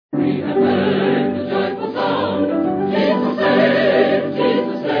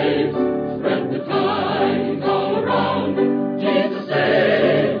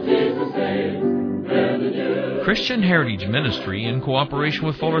Christian Heritage Ministry, in cooperation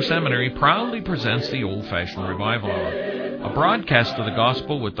with Fuller Seminary, proudly presents the Old-Fashioned Revival Hour, a broadcast of the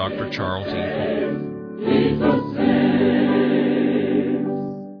Gospel with Dr. Charles E. Pope.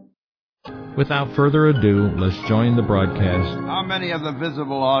 Without further ado, let's join the broadcast. How many of the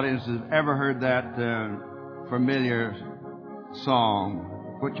visible audience have ever heard that familiar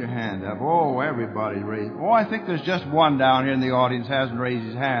song? Put your hand up. Oh, everybody raised. Oh, I think there's just one down here in the audience hasn't raised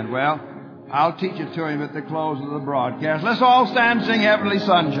his hand. Well, I'll teach it to him at the close of the broadcast. Let's all stand and sing Heavenly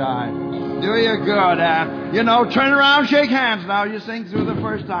Sunshine. Do you good. Turn around, shake hands now. You sing through the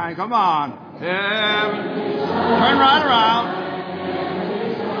first time. Come on. Turn right around.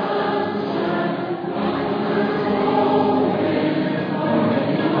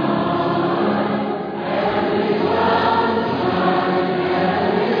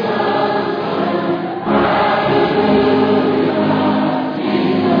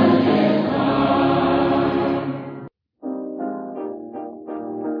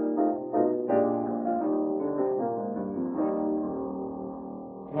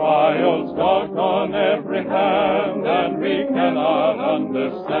 Trials dark on every hand, and we cannot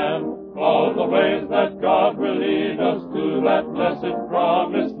understand all the ways that God will lead us to that blessed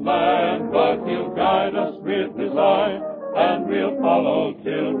promised land. But He'll guide us with His eye, and we'll follow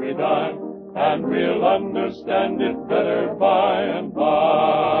till we die, and we'll understand it better by and by.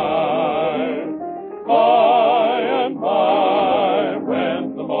 By and by,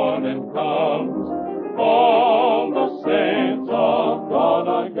 when the morning comes, all the saints of God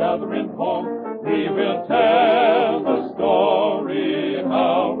are gathering home. We will tell the story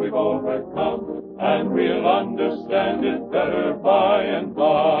how we've overcome, and we'll understand it better by and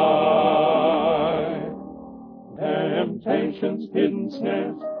by. Temptations, hidden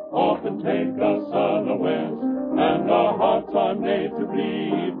snares, often take us unawares, and our hearts are made to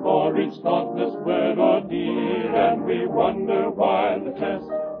bleed for each thoughtless word or deed, and we wonder why the test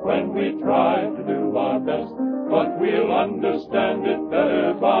when we try to do our best, but we'll understand it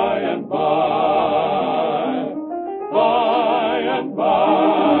better by and by. By and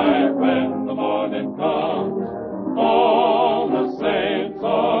by, when the morning comes, all the saints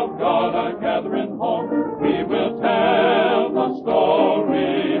of God are gathering home. We will tell the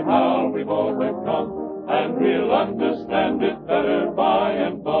story how we've overcome, and we'll understand it better by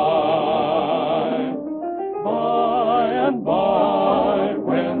and by. By and by,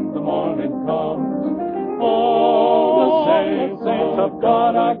 when the morning comes, all the saints of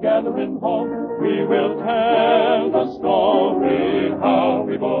God are gathering home. We will tell the story how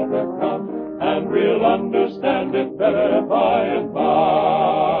we've overcome, and we'll understand it better by and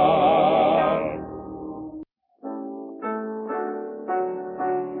by.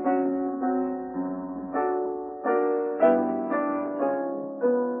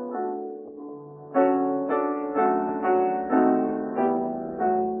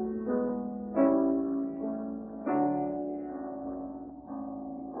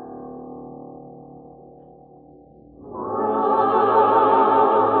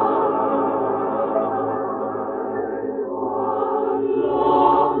 Lord.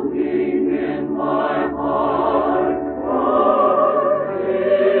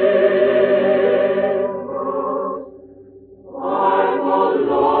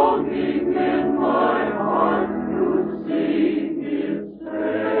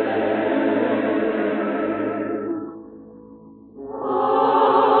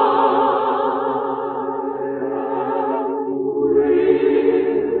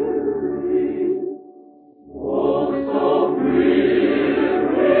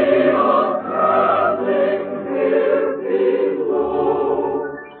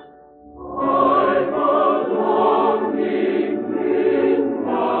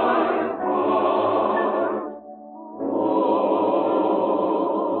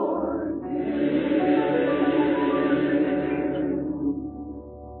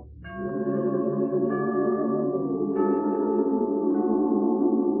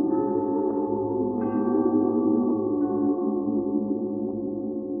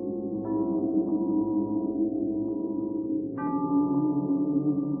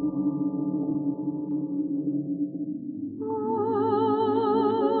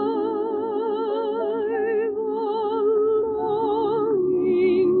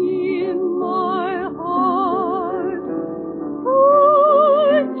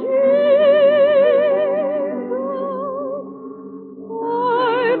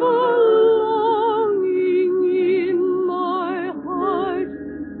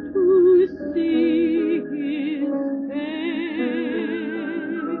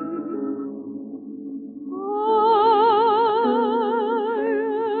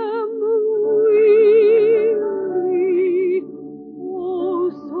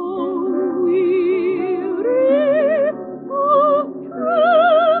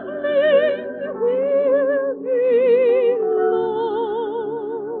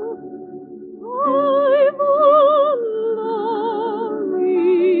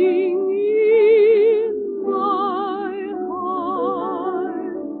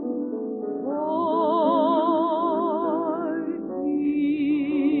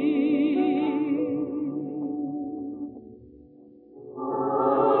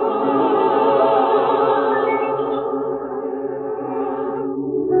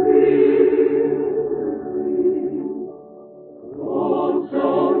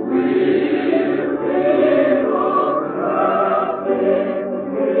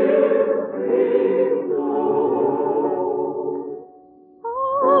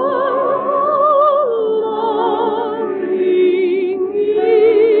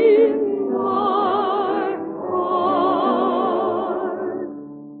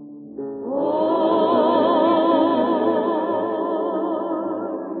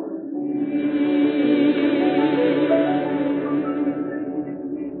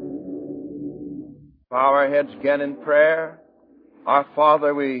 heads again in prayer. Our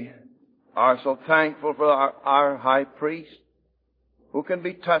Father, we are so thankful for our high priest who can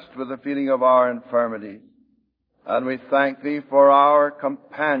be touched with the feeling of our infirmities. And we thank Thee for our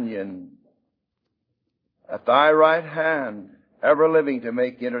companion at Thy right hand, ever living to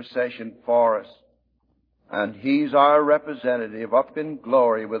make intercession for us. And He's our representative up in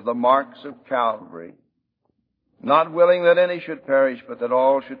glory with the marks of Calvary, not willing that any should perish, but that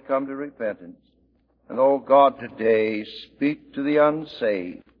all should come to repentance. And, O God, today speak to the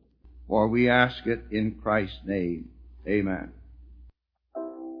unsaved, for we ask it in Christ's name. Amen.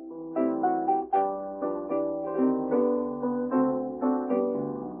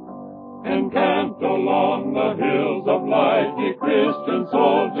 Encamped along the hills of light, ye Christian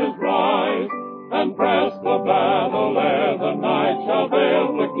soldiers, rise, and press the battle ere the night shall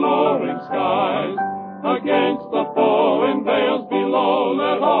veil the glowing skies. Against the foe in vales below,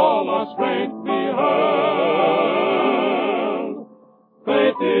 let all our strength be hurled.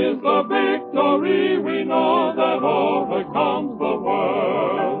 Faith is the victory we know that overcomes the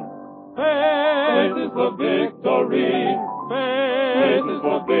world. Faith is the victory. Faith is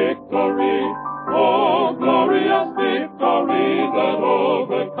the victory. Oh, glorious victory that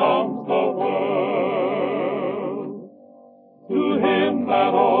overcomes the world. To him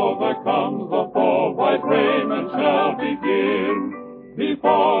that overcomes the foe, white raiment shall be given.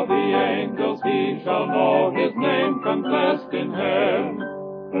 Before the angels he shall know his name confessed in heaven.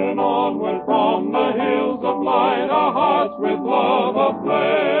 Then onward from the hills of light, our hearts with love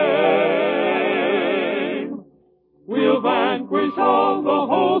aflame, we'll vanquish all the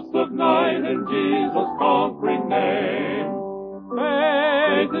hosts of night in Jesus' conquering name.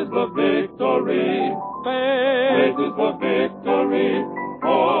 Faith is the victory. Faith is the victory.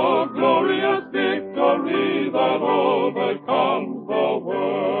 Oh, glorious victory that overcomes the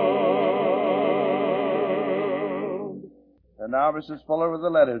world. And now, Mrs. Fuller, with the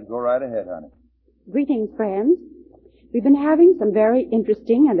letters. Go right ahead, honey. Greetings, friends. We've been having some very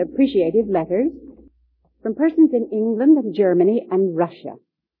interesting and appreciative letters from persons in England and Germany and Russia.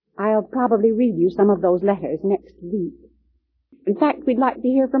 I'll probably read you some of those letters next week. In fact, we'd like to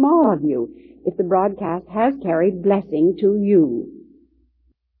hear from all of you if the broadcast has carried blessing to you.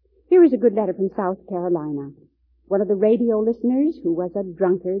 Here is a good letter from South Carolina. One of the radio listeners who was a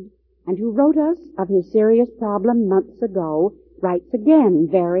drunkard and who wrote us of his serious problem months ago writes again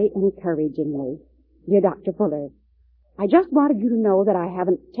very encouragingly. Dear Dr. Fuller, I just wanted you to know that I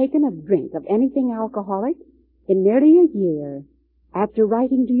haven't taken a drink of anything alcoholic in nearly a year. After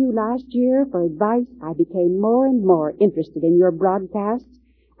writing to you last year for advice, I became more and more interested in your broadcasts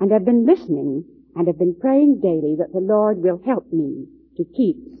and have been listening and have been praying daily that the Lord will help me to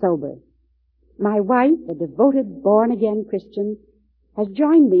keep sober. My wife, a devoted, born-again Christian, has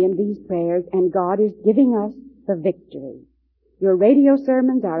joined me in these prayers, and God is giving us the victory. Your radio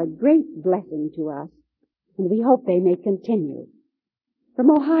sermons are a great blessing to us, and we hope they may continue. From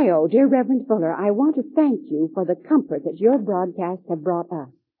Ohio, dear Reverend Fuller, I want to thank you for the comfort that your broadcasts have brought us.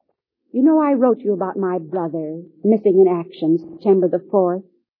 You know I wrote you about my brother missing in action September the 4th.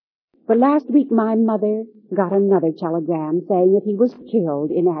 But last week my mother got another telegram saying that he was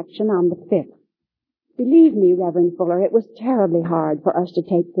killed in action on the 5th. Believe me, Reverend Fuller, it was terribly hard for us to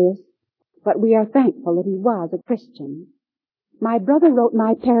take this, but we are thankful that he was a Christian. My brother wrote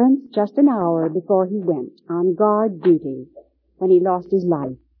my parents just an hour before he went on guard duty when he lost his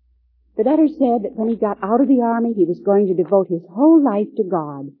life. The letter said that when he got out of the army, he was going to devote his whole life to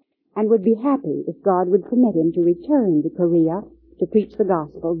God and would be happy if God would permit him to return to Korea to preach the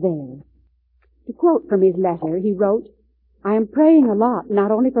gospel there. To quote from his letter, he wrote, I am praying a lot, not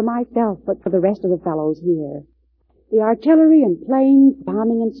only for myself, but for the rest of the fellows here. The artillery and planes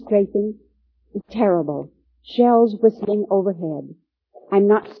bombing and strafing is terrible. Shells whistling overhead. I'm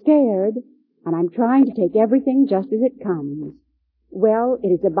not scared, and I'm trying to take everything just as it comes. Well, it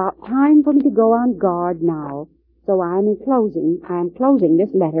is about time for me to go on guard now, so I am closing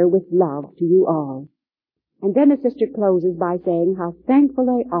this letter with love to you all. And then the sister closes by saying how thankful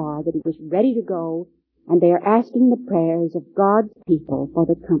they are that he was ready to go, and they are asking the prayers of God's people for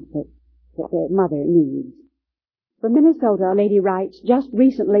the comfort that their mother needs. From Minnesota, a lady writes, just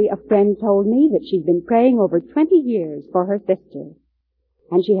recently a friend told me that she'd been praying over 20 years for her sister,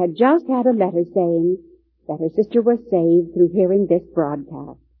 and she had just had a letter saying that her sister was saved through hearing this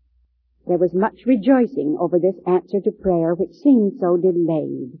broadcast. There was much rejoicing over this answer to prayer which seemed so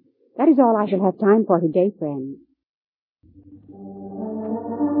delayed. That is all I shall have time for today, friends.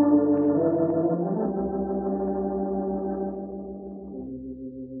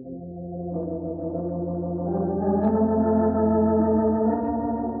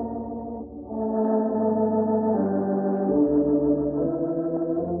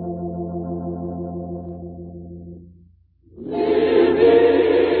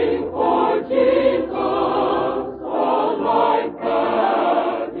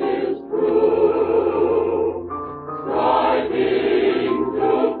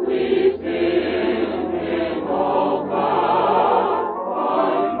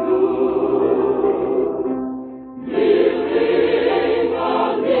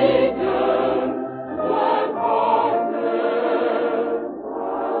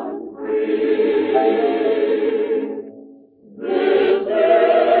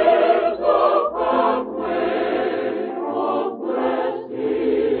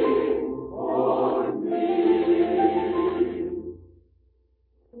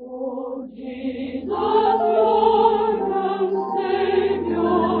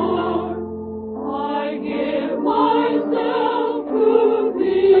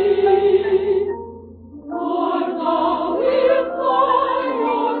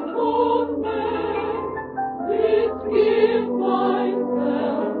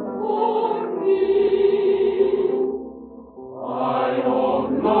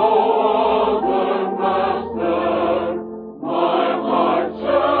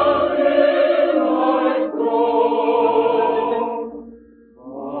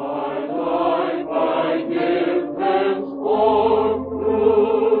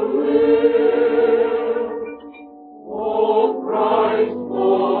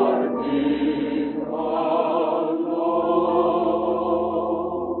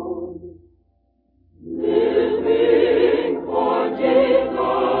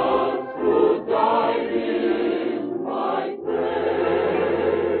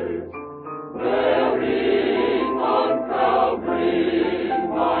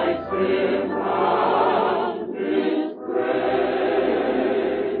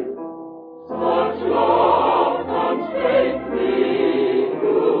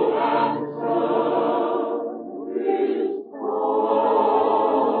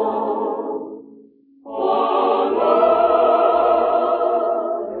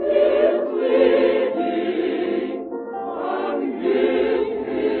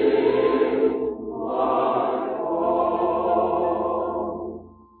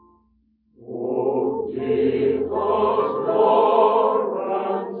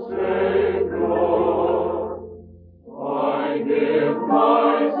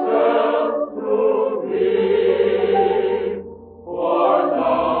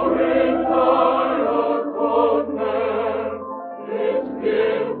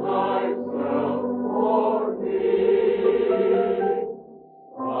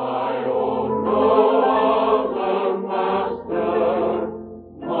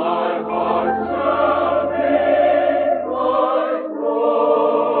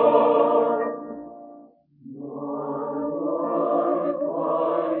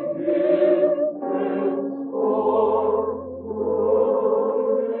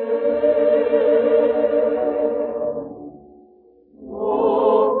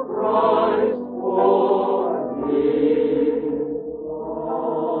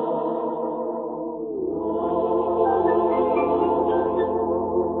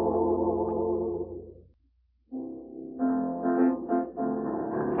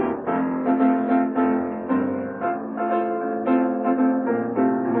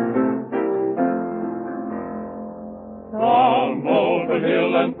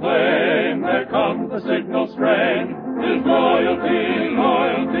 signal strain is loyalty,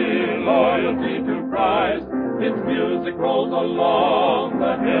 loyalty, loyalty to Christ. Its music rolls along,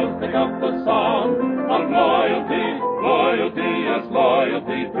 the hills pick up the song of loyalty, loyalty, yes,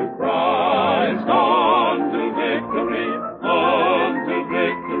 loyalty to Christ. On to victory, on to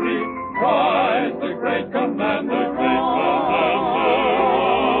victory, Christ the great commander, great commander.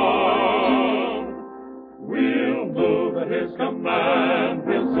 We'll move at his command,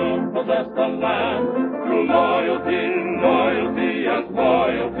 we'll soon possess the land, through loyalty, loyalty, yes,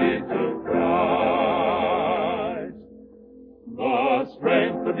 loyalty to Christ. The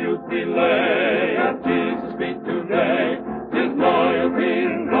strength of youth we lay at Jesus' feet today is loyalty,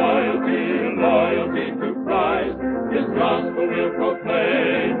 loyalty, loyalty to Christ. His gospel we'll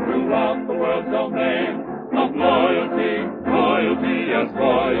proclaim throughout the world's domain of loyalty, loyalty, yes,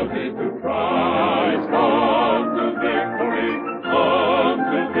 loyalty to Christ. On to victory, on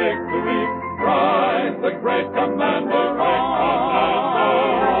to victory, Christ the great commander, great commander.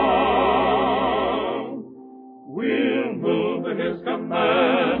 We'll move at his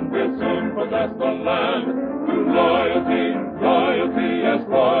command, we'll soon possess the land, through loyalty, loyalty, yes,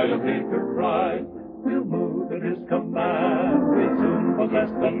 loyalty to Christ. We'll move at his command, we'll soon possess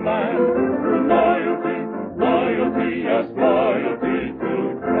the land, through loyalty, loyalty, yes, loyalty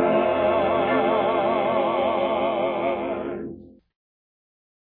to Christ.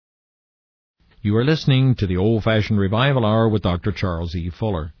 You are listening to the Old-Fashioned Revival Hour with Dr. Charles E.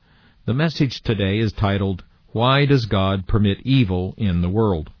 Fuller. The message today is titled, Why Does God Permit Evil in the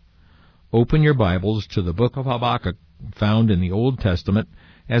World? Open your Bibles to the book of Habakkuk, found in the Old Testament,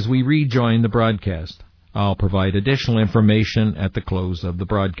 as we rejoin the broadcast. I'll provide additional information at the close of the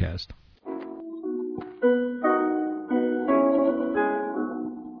broadcast.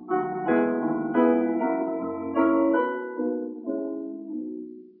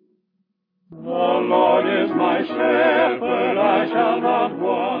 The Lord is my shepherd, I shall not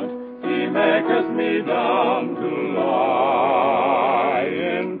want. He maketh me down to lie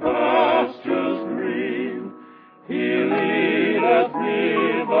in pastures green. He leadeth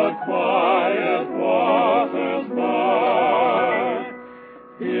me the quiet waters by.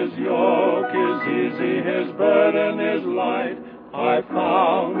 His yoke is easy, his burden is light. I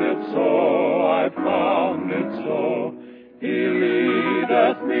found it so, I found it so. He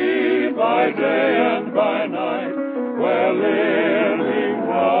leadeth me by day and by night, where living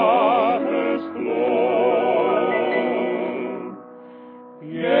waters flow.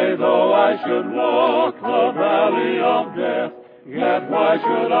 Yea, though I should walk the valley of death, yet why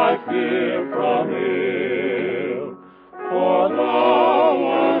should I fear from ill? For thou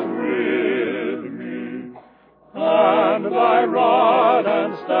art with me, and thy rod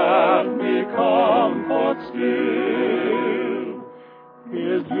and staff me comfort still.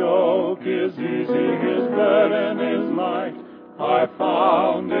 His yoke is easy, his burden is light. I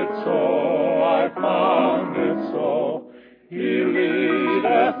found it so, I found it so. He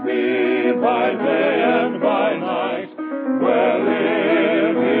leadeth me by day and by night, where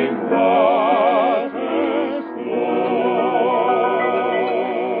living waters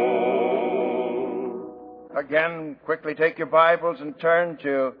flow. Again, quickly take your Bibles and turn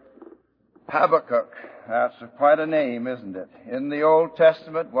to Habakkuk. That's quite a name, isn't it? In the Old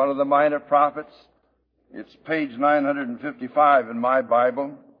Testament, one of the minor prophets. It's page 955 in my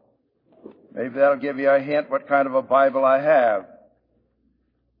Bible. Maybe that'll give you a hint what kind of a Bible I have.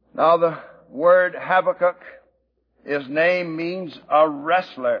 Now, the word Habakkuk, his name means a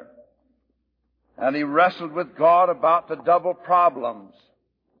wrestler. And he wrestled with God about the double problems.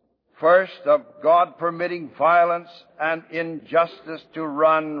 First, of God permitting violence and injustice to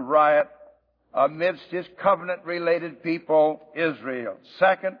run riot amidst his covenant-related people, Israel.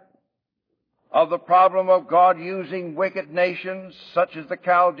 Second, of the problem of God using wicked nations, such as the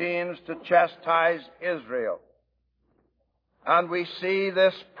Chaldeans, to chastise Israel. And we see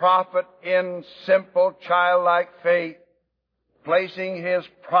this prophet in simple, childlike faith, placing his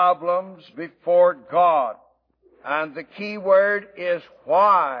problems before God. And the key word is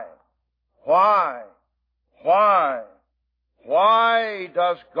why. Why? Why? Why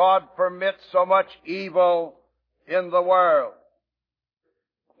does God permit so much evil in the world?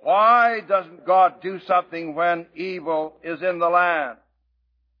 Why doesn't God do something when evil is in the land?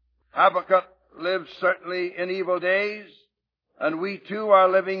 Habakkuk lived certainly in evil days, and we too are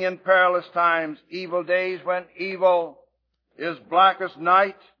living in perilous times, evil days when evil is black as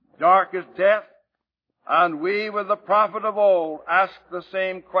night, dark as death, and we, with the prophet of old, ask the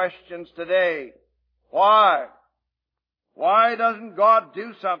same questions today. Why? Why doesn't God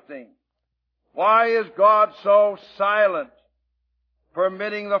do something? Why is God so silent?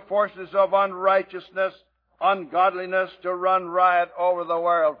 permitting the forces of unrighteousness, ungodliness to run riot over the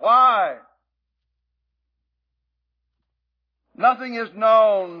world. Why? Nothing is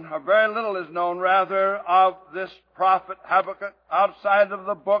known, or very little is known, rather, of this prophet Habakkuk outside of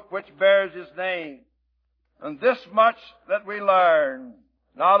the book which bears his name. And this much that we learn: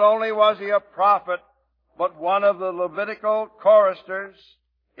 not only was he a prophet, but one of the Levitical choristers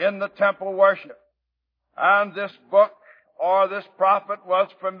in the temple worship. And this book, or this prophet, was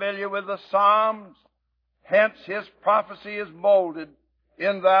familiar with the Psalms. Hence his prophecy is molded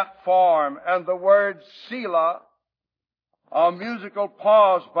in that form. And the word Selah, a musical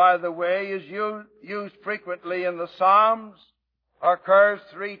pause, by the way, is used frequently in the Psalms, occurs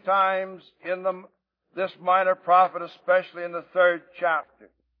 3 times in this minor prophet, especially in the 3rd chapter.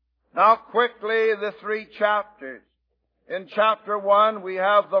 Now quickly, the 3 chapters. In chapter 1, we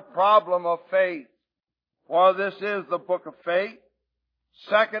have the problem of faith, for this is the book of faith.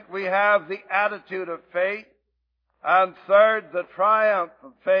 Second, we have the attitude of faith. And third, the triumph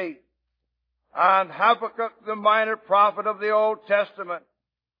of faith. And Habakkuk, the minor prophet of the Old Testament,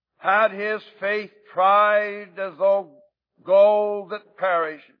 had his faith tried as though gold that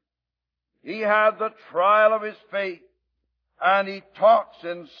perishes. He had the trial of his faith, and he talks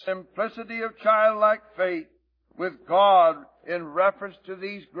in simplicity of childlike faith with God in reference to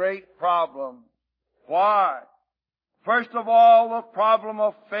these great problems. Why? First of all, the problem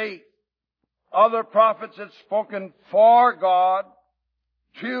of faith. Other prophets had spoken for God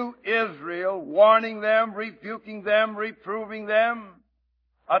to Israel, warning them, rebuking them, reproving them,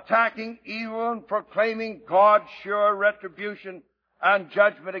 attacking evil and proclaiming God's sure retribution and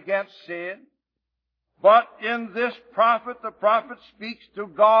judgment against sin. But in this prophet, the prophet speaks to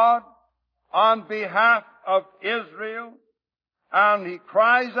God on behalf of Israel, and he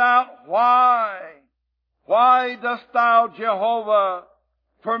cries out, "Why? Why dost thou, Jehovah,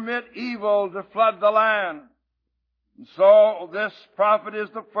 permit evil to flood the land?" And so this prophet is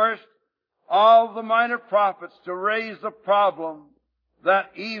the first of the minor prophets to raise the problem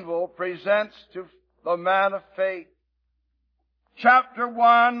that evil presents to the man of faith. Chapter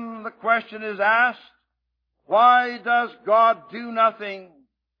 1, the question is asked, why does God do nothing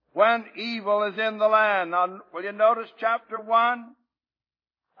when evil is in the land? Now, will you notice chapter 1?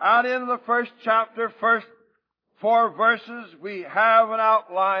 And in the first chapter, first 4 verses, we have an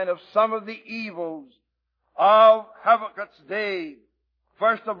outline of some of the evils of Habakkuk's day.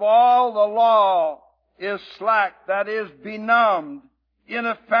 First of all, the law is slack, that is, benumbed,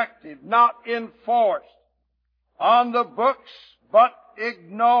 ineffective, not enforced on the books, but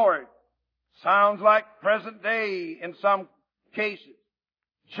ignored. Sounds like present day in some cases.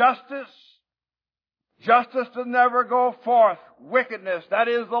 Justice does never go forth. Wickedness, that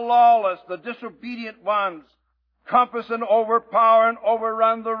is, the lawless, the disobedient ones, compass and overpower and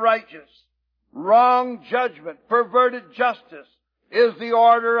overrun the righteous. Wrong judgment, perverted justice is the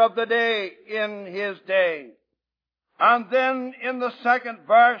order of the day in his day. And then in the 2nd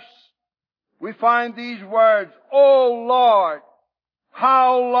verse, we find these words, "O Lord,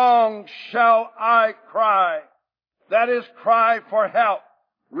 how long shall I cry?" That is, cry for help,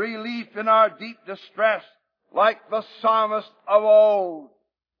 relief in our deep distress, like the psalmist of old.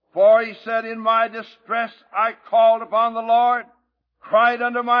 For he said, "In my distress I called upon the Lord, cried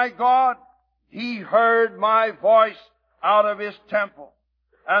unto my God. He heard my voice out of his temple."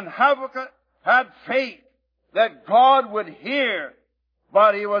 And Habakkuk had faith that God would hear,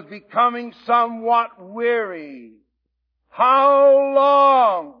 but he was becoming somewhat weary. How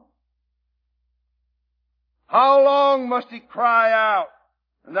long? How long must he cry out?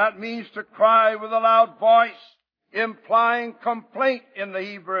 And that means to cry with a loud voice, implying complaint in the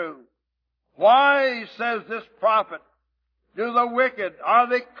Hebrew. Why, says this prophet, do the wicked, are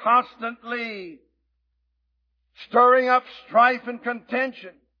they constantly stirring up strife and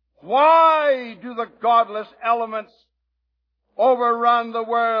contention? Why do the godless elements overrun the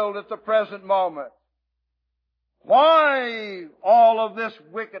world at the present moment? Why all of this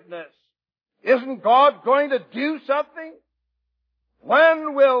wickedness? Isn't God going to do something?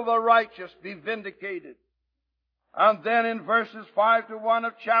 When will the righteous be vindicated? And then in verses 5 to 1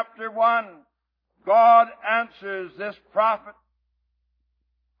 of chapter 1, God answers this prophet.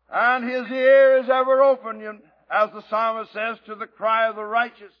 And his ear is ever open, as the psalmist says, to the cry of the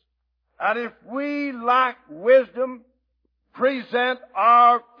righteous. And if we lack wisdom, present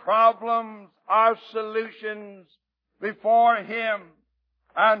our problems, our solutions before him,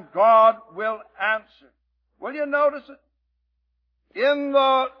 and God will answer. Will you notice it? In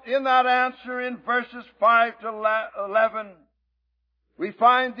that answer in verses 5 to 11, we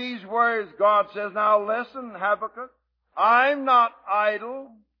find these words. God says, "Now listen, Habakkuk, I'm not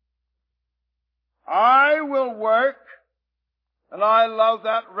idle. I will work. And I love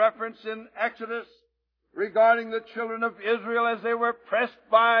that reference in Exodus regarding the children of Israel as they were pressed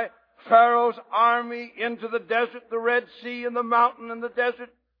by Pharaoh's army into the desert, the Red Sea and the mountain and the desert,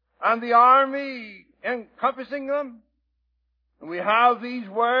 and the army encompassing them. And we have these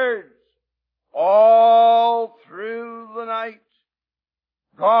words all through the night.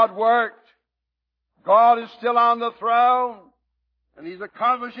 God worked. God is still on the throne. And He's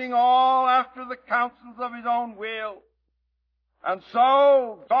accomplishing all after the counsels of His own will. And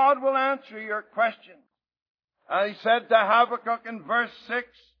so God will answer your questions. And He said to Habakkuk in verse 6,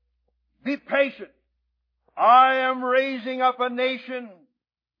 be patient. I am raising up a nation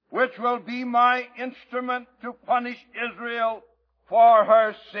which will be my instrument to punish Israel for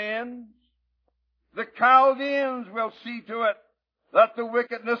her sins. The Chaldeans will see to it that the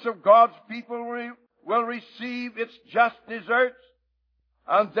wickedness of God's people will receive its just deserts.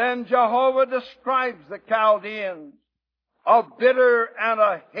 And then Jehovah describes the Chaldeans. A bitter and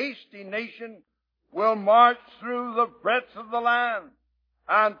a hasty nation will march through the breadth of the land,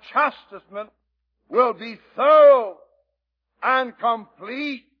 and chastisement will be thorough and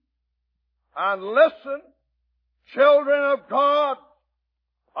complete. And listen, children of God,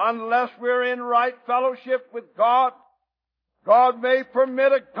 unless we're in right fellowship with God, God may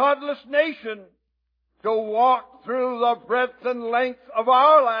permit a godless nation to walk through the breadth and length of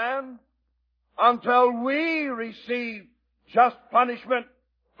our land until we receive just punishment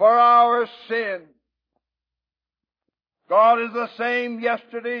for our sin. God is the same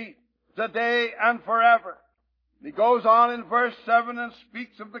yesterday, today, and forever. He goes on in verse 7 and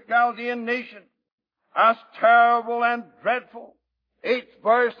speaks of the Chaldean nation as terrible and dreadful. 8th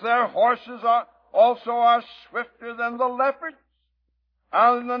verse, their horses also are swifter than the leopards.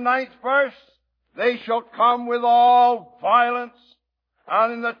 And in the 9th verse, they shall come with all violence.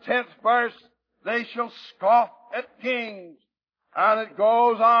 And in the 10th verse, they shall scoff at kings. And it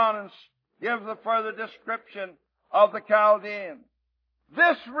goes on and gives a further description of the Chaldeans.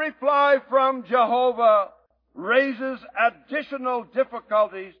 This reply from Jehovah raises additional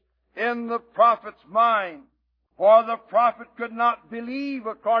difficulties in the prophet's mind. For the prophet could not believe,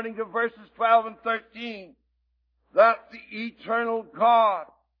 according to verses 12 and 13, that the eternal God,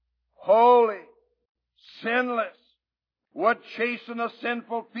 holy, sinless, would chasten a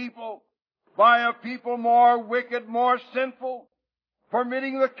sinful people by a people more wicked, more sinful,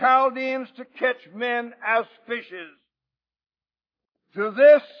 permitting the Chaldeans to catch men as fishes. To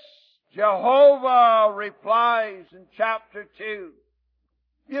this, Jehovah replies in chapter 2.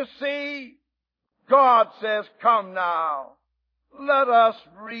 You see, God says, come now, let us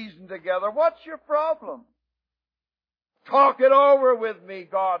reason together. What's your problem? Talk it over with me,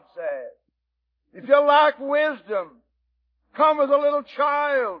 God says. If you lack wisdom, come as a little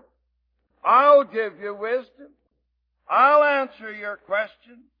child. I'll give you wisdom. I'll answer your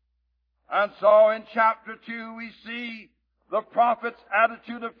questions. And so in chapter 2 we see the prophet's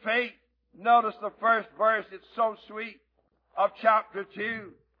attitude of faith. Notice the first verse, it's so sweet, of chapter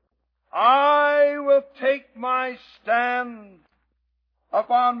 2. I will take my stand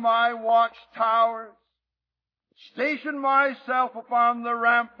upon my watchtowers, station myself upon the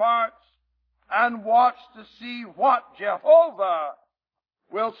ramparts, and watch to see what Jehovah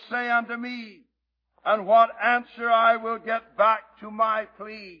will say unto me, and what answer I will get back to my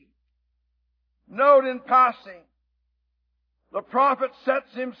plea. Note in passing, the prophet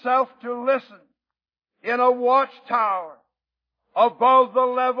sets himself to listen in a watchtower above the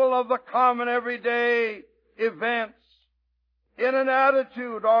level of the common everyday events. In an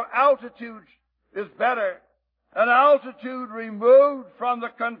attitude or altitude is better, an altitude removed from the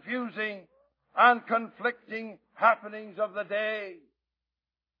confusing and conflicting happenings of the day.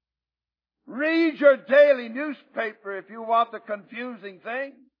 Read your daily newspaper if you want the confusing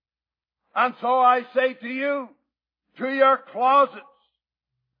thing. And so I say to you, to your closets,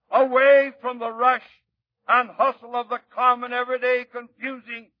 away from the rush and hustle of the common everyday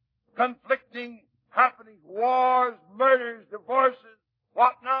confusing, conflicting happenings, wars, murders, divorces,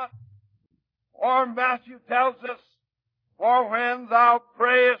 whatnot. Or Matthew tells us, for when thou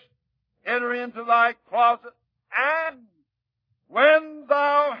prayest, enter into thy closet, and when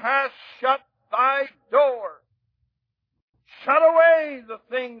thou hast shut thy door, shut away the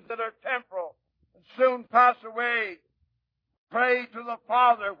things that are temporal and soon pass away. Pray to the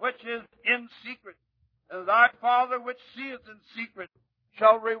Father which is in secret, and thy Father which seeth in secret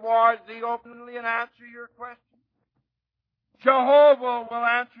shall reward thee openly and answer your questions. Jehovah will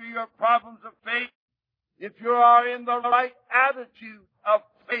answer your problems of faith if you are in the right attitude of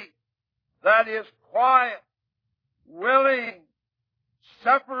faith. That is quiet, willing,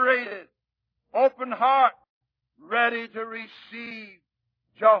 separated, open heart, ready to receive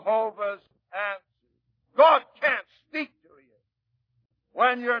Jehovah's answer. God can't speak to you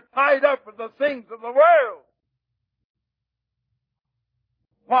when you're tied up with the things of the world.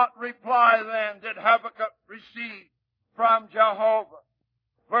 What reply then did Habakkuk receive from Jehovah?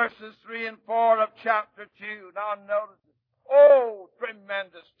 Verses 3 and 4 of chapter 2. Now notice it. Oh,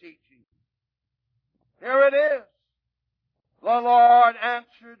 tremendous teaching. Here it is. The Lord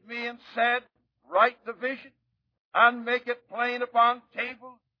answered me and said, write the vision and make it plain upon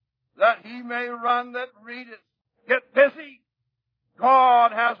tables, that he may run that readeth. Get busy.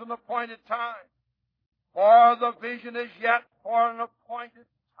 God has an appointed time. For the vision is yet for an appointed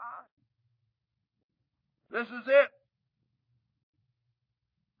time. This is it.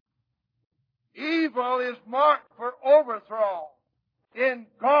 Evil is marked for overthrow in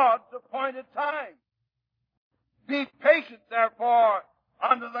God's appointed time. Be patient, therefore,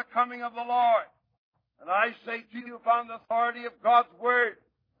 unto the coming of the Lord. And I say to you upon the authority of God's Word,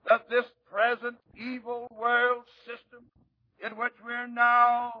 that this present evil world system in which we are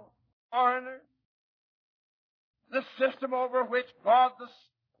now foreigners, this system over which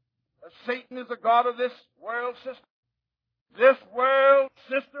Satan is the God of this world system, this world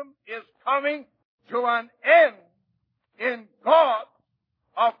system is coming to an end in God's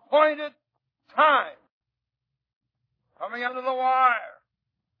appointed time. Coming under the wire.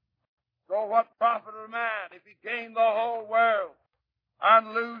 So what profit of man if he gain the whole world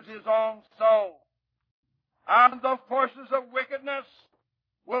and lose his own soul? And the forces of wickedness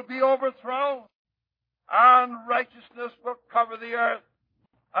will be overthrown, and righteousness will cover the earth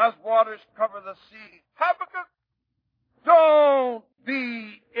as waters cover the sea. Habakkuk, don't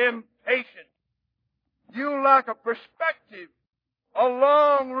be impatient. You lack a perspective, a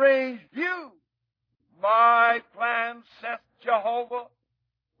long-range view. My plans, saith Jehovah,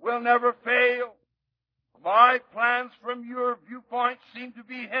 will never fail. My plans from your viewpoint seem to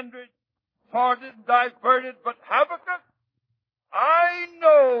be hindered, thwarted, and diverted, but Habakkuk, I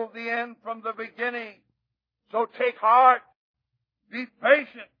know the end from the beginning. So take heart. Be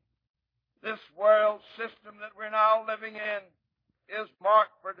patient. This world system that we're now living in is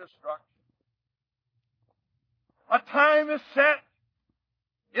marked for destruction. A time is set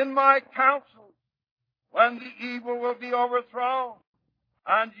in my counsel when the evil will be overthrown.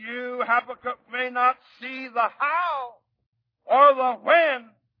 And you, Habakkuk, may not see the how or the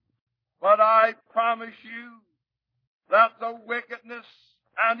when, but I promise you that the wickedness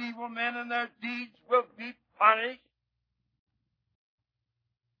and evil men and their deeds will be punished.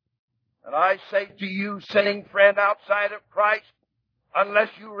 And I say to you, sitting friend outside of Christ, unless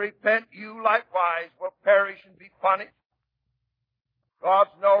you repent, you likewise will perish and be punished.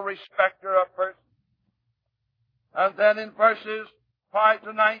 God's no respecter of persons. And then in verses 5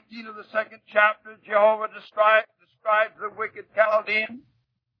 to 19 of the second chapter, Jehovah describes the wicked Chaldeans.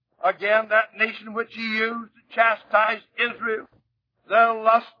 Again, that nation which he used to chastise Israel. Their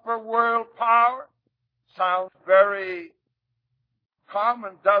lust for world power sounds very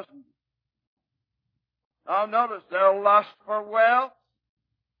common, doesn't it? Now notice their lust for wealth,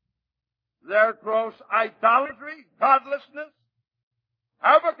 their gross idolatry, godlessness.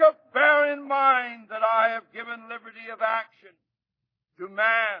 Habakkuk, bear in mind that I have given liberty of action to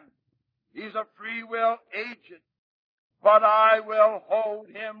man. He's a free will agent, but I will hold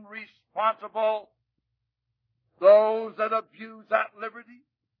him responsible. Those that abuse that liberty,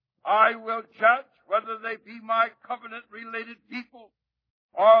 I will judge whether they be my covenant-related people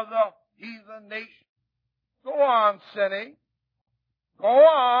or the heathen nation. Go on sinning. Go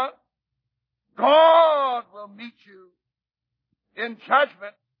on. God will meet you in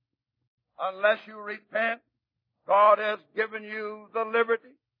judgment unless you repent. God has given you the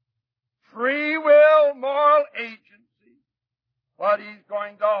liberty, free will, moral agency, but he's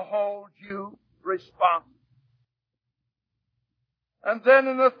going to hold you responsible. And then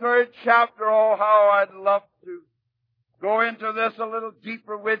in the third chapter, oh, how I'd love to go into this a little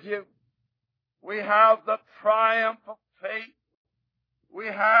deeper with you. We have the triumph of faith. We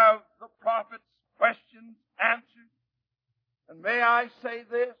have the prophet's questions answered. And may I say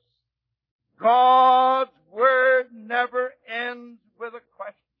this? God's Word never ends with a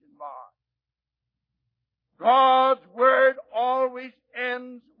question mark. God's Word always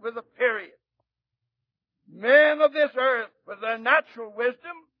ends with a period. Men of this earth, with their natural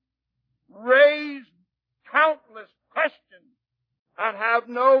wisdom, raise countless questions and have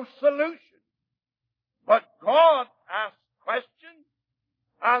no solution. But God asks questions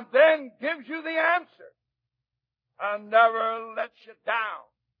and then gives you the answer and never lets you down.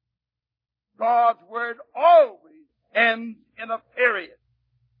 God's Word always ends in a period,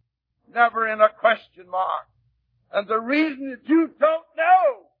 never in a question mark. And the reason that you don't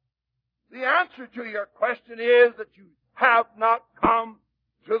know the answer to your question is that you have not come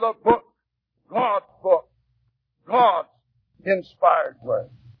to the book, God's book, God's inspired word.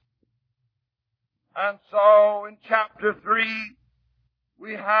 And so in chapter 3,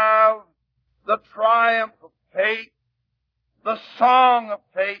 we have the triumph of faith, the song of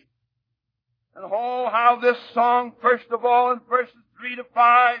faith. And oh, how this song, first of all, in verses 3 to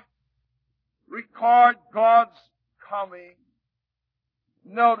 5, record God's coming.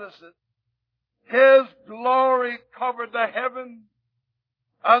 Notice it. His glory covered the heavens,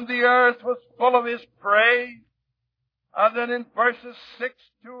 and the earth was full of His praise. And then in verses 6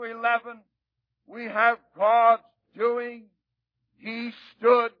 to 11, we have God's doing. He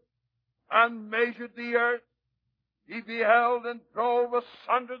stood and measured the earth. He beheld and drove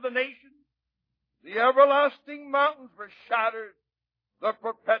asunder the nations. The everlasting mountains were shattered. The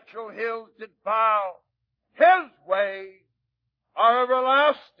perpetual hills did bow. His ways are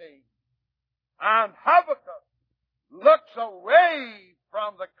everlasting. And Habakkuk looks away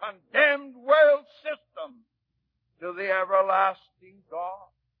from the condemned world system to the everlasting God.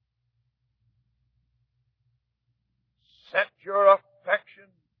 Set your affection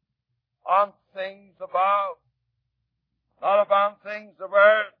on things above, not upon things of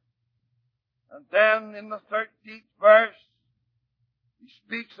earth. And then in the 13th verse, he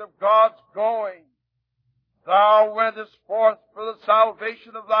speaks of God's going. Thou wentest forth for the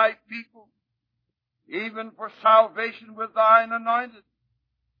salvation of thy people, even for salvation with thine anointed.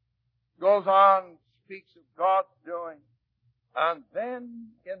 Goes on, speaks of God's doing. And then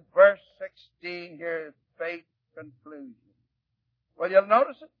in verse 16, here is faith conclusion. Well, you'll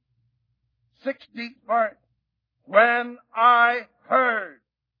notice it. 16th verse. When I heard,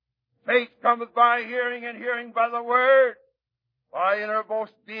 faith cometh by hearing, and hearing by the word. My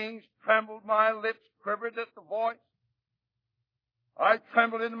innermost beings trembled, my lips quivered at the voice. I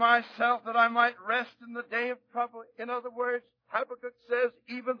trembled in myself that I might rest in the day of trouble. In other words, Habakkuk says,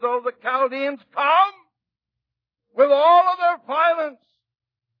 even though the Chaldeans come with all of their violence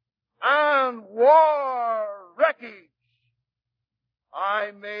and war wreckage,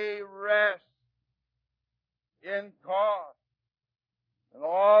 I may rest in God. And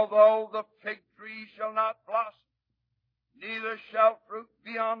although the fig tree shall not blossom, neither shall fruit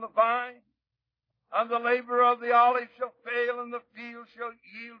be on the vine, and the labor of the olive shall fail, and the field shall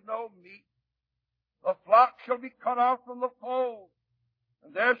yield no meat, the flock shall be cut off from the fold,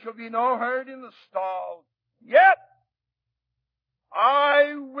 and there shall be no herd in the stalls. Yet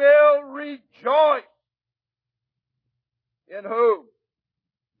I will rejoice. In whom?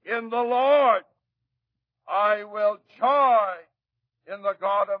 In the Lord. I will joy in the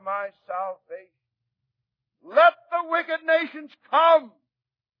God of my salvation. Let the wicked nations come.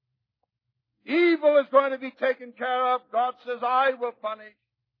 Evil is going to be taken care of. God says, I will punish.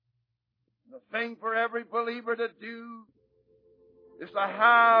 The thing for every believer to do is to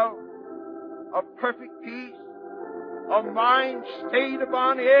have a perfect peace, a mind stayed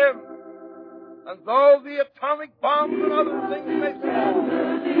upon Him. And though the atomic bombs and other things may fall,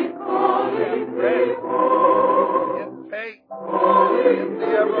 in faith, in the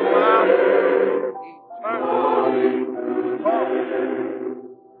everlasting, eternal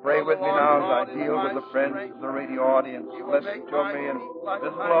hope. Pray with me now as I deal with the friends of the radio audience. Listen to me and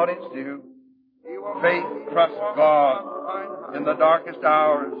visible audience too. Faith trusts God in the darkest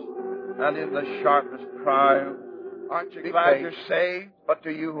hours and in the sharpest trials. Aren't you glad you're saved? But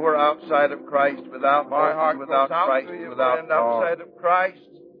to you who are outside of Christ, without my heart without Christ, without God, outside of Christ,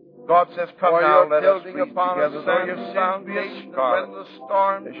 God says, come now, let us read upon together, though your sins be as scarlet, when the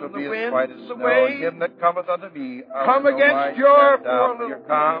storm they shall and the be as wind white as is snow. away. And him that cometh unto me, I Come will against no your wise cast out. poor You're little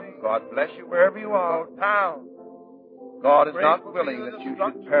come. thing. God bless you wherever you are. Town. God is Pray not for willing the that you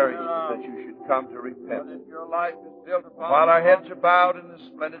destruction should perish, thereof. that you should come to But repent. if your life is built upon While our the heads are bowed in the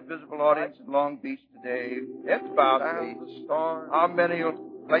splendid visible audience in Long Beach today, heads bowed, and please. the storm, How many will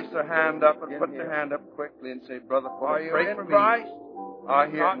place their hand up and In put here. their hand up quickly and say, Brother are Fuller, you pray in for me. Christ? I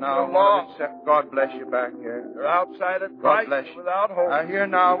hear Not now your want law. to accept. God bless you back here. You're outside of God Christ, bless you're you. without hope. I hear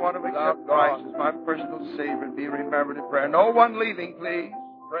now want to Without accept God. Christ as my personal Savior and be remembered in prayer. No one leaving, please.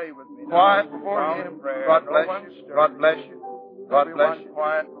 Pray with me now. Quiet before Bow Him. in prayer. God No bless one you. stirring. God bless you. God bless Everyone you.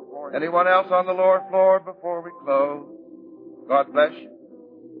 quiet before Him. Anyone else on the lower floor before we close? God bless you.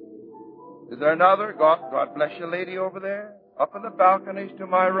 Is there another? God bless you, lady over there. Up in the balconies to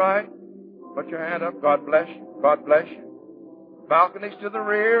my right. Put your hand up. God bless you. God bless you. Balconies to the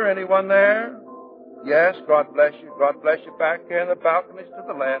rear. Anyone there? Yes, God bless you. God bless you back here in the balconies to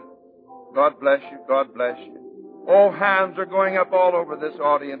the left. God bless you. God bless you. Oh, hands are going up all over this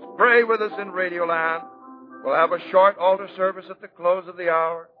audience. Pray with us in Radioland. We'll have a short altar service at the close of the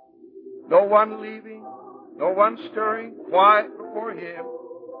hour. No one leaving, no one stirring, quiet before Him.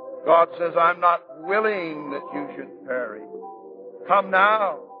 God says, I'm not willing that you should perish. Come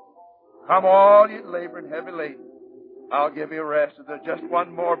now. Come all you labor and heavy laden. I'll give you rest. If there's just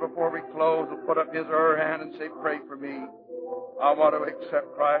one more before we close, we'll put up his or her hand and say, pray for me. I want to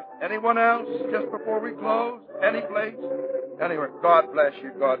accept Christ. Anyone else just before we close? Any place? Anywhere. God bless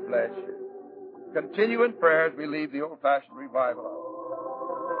you. God bless you. Continue in prayer as we leave the old-fashioned revival hour.